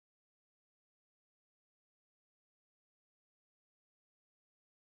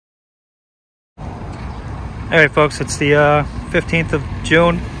Anyway, folks, it's the 15th of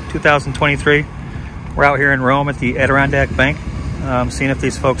June, 2023. We're out here in Rome at the Adirondack Bank, seeing if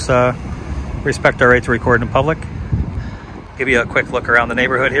these folks respect our right to record in public. Give you a quick look around the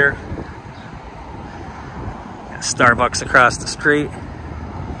neighborhood here. Starbucks across the street.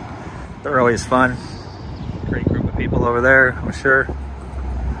 They're always fun. Great group of people over there, I'm sure.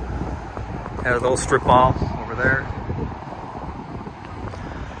 Have a little strip mall over there.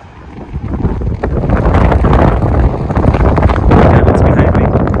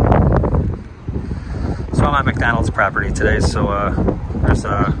 McDonald's property today, so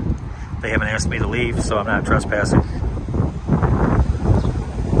they haven't asked me to leave, so I'm not trespassing.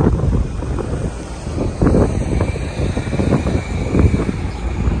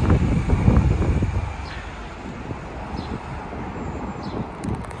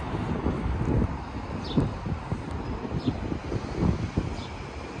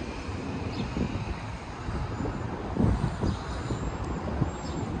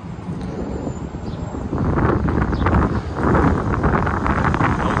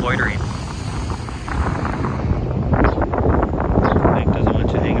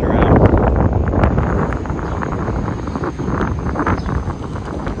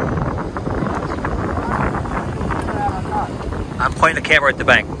 I'm pointing the camera at the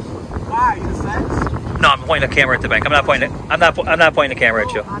bank. Why? You defense? No, I'm pointing the camera at the bank. I'm not pointing. I'm not pointing the camera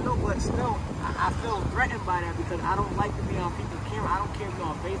at you. I know, but still, I feel threatened by that because I don't like to be on people's camera. I don't care if you're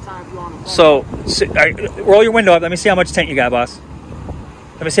on FaceTime, if you're on the phone. So, roll your window up. Let me see how much tint you got, boss.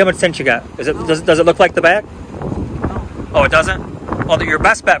 Let me see how much tint you got. Does it look like the back? No. Oh, it doesn't. Well, your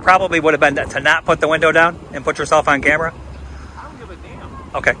best bet probably would have been to not put the window down and put yourself on camera. I don't give a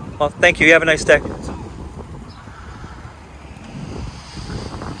damn. Okay. Well, thank you. You have a nice day.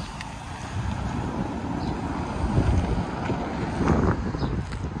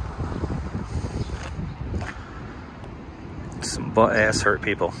 Some butt-ass hurt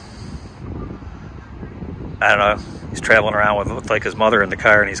people. I don't know. He's traveling around with what looked like his mother in the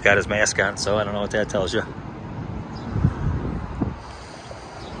car, and he's got his mask on, so I don't know what that tells you.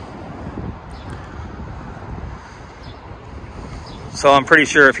 So I'm pretty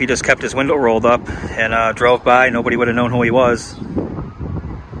sure if he just kept his window rolled up and drove by, nobody would have known who he was.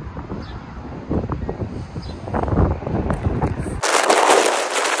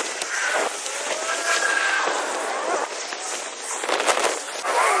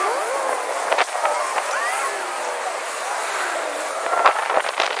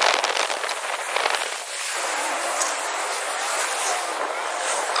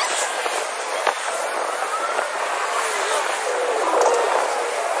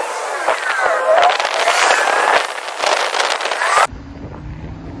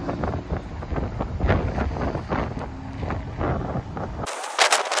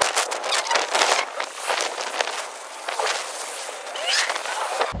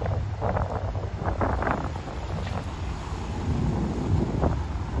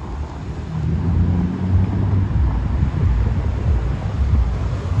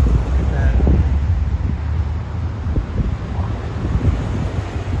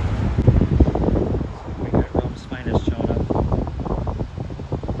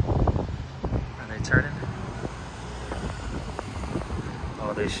 Turning?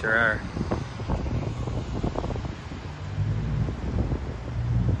 Oh, they sure are.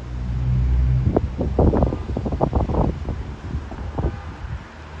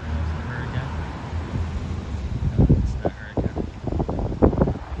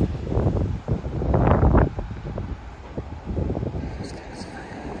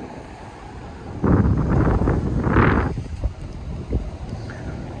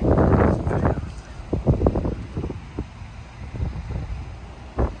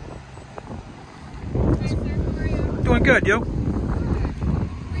 Doing good, you? Were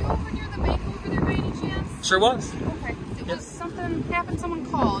you over near the bank over there by any chance? Sure was. Okay. It was something happened, someone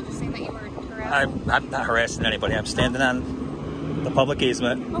called just saying that you were harassing. I'm not harassing anybody. I'm standing on the public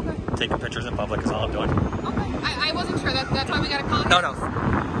easement. Okay. Taking pictures in public is all I'm doing. Okay. I wasn't sure. That's why we got a call.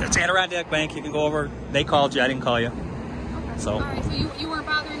 No. It's Adirondack Bank. You can go over. They called you. I didn't call you. Okay. So. Alright, so you weren't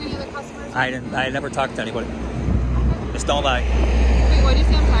bothering any of the customers? I never talked to anybody. Okay. Just don't lie. Wait, what did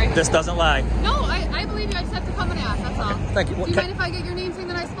you say? I'm sorry. This doesn't lie. No, I believe you. I just have to come and ask. That's all. Thank you. Do you mind if I get your name saying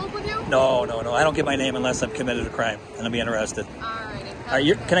that I spoke with you? No. I don't get my name unless I've committed a crime and I'm being arrested.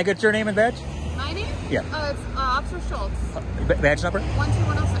 Alright. Can I get your name and badge? My name? Yeah. It's Officer Schultz. Badge number?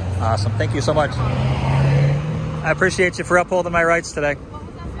 12106. Awesome. Thank you so much. I appreciate you for upholding my rights today. What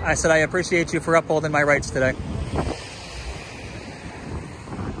was that, sir? I said I appreciate you for upholding my rights today.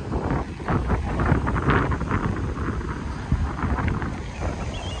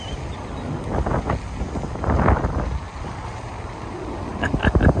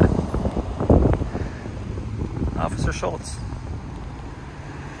 Schultz.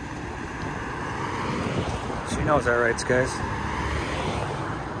 She knows our rights, guys.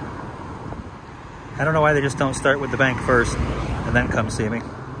 I don't know why they just don't start with the bank first and then come see me.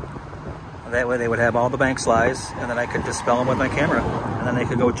 That way they would have all the bank's lies, and then I could dispel them with my camera. And then they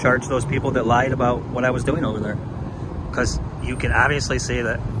could go charge those people that lied about what I was doing over there. Because you can obviously see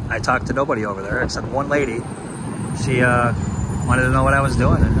that I talked to nobody over there except one lady. She wanted to know what I was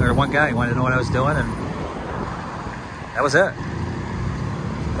doing, or one guy wanted to know what I was doing, and that was it.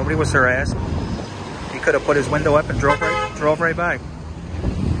 Nobody was harassed. He could have put his window up and drove right by.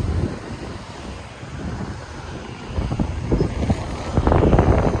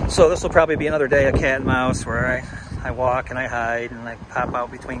 So this will probably be another day of cat and mouse where I walk and I hide and I pop out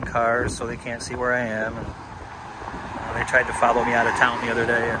between cars so they can't see where I am. And they tried to follow me out of town the other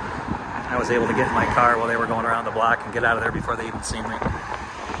day, and I was able to get in my car while they were going around the block and get out of there before they even seen me.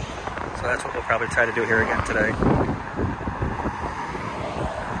 So that's what we'll probably try to do here again today.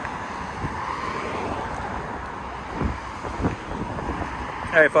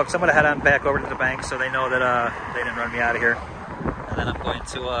 All right, folks, I'm going to head on back over to the bank so they know that they didn't run me out of here. And then I'm going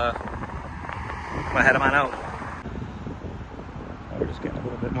to head them on out. We're just getting a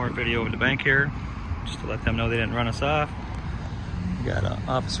little bit more video of the bank here, just to let them know they didn't run us off. We got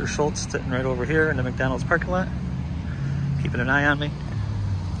Officer Schultz sitting right over here in the McDonald's parking lot, keeping an eye on me.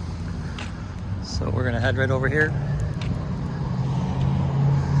 So we're going to head right over here,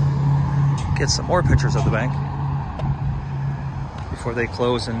 get some more pictures of the bank before they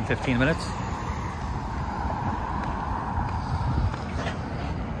close in 15 minutes.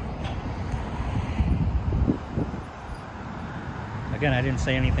 Again, I didn't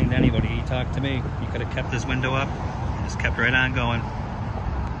say anything to anybody. He talked to me. He could have kept his window up and just kept right on going.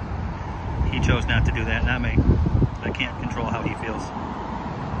 He chose not to do that, not me. I can't control how he feels.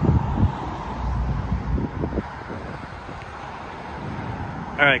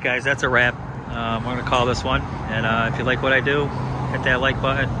 All right, guys, that's a wrap. We're going to call this one. And if you like what I do, hit that like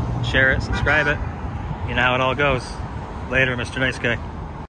button, share it, subscribe it. You know how it all goes. Later, Mr. Nice Guy.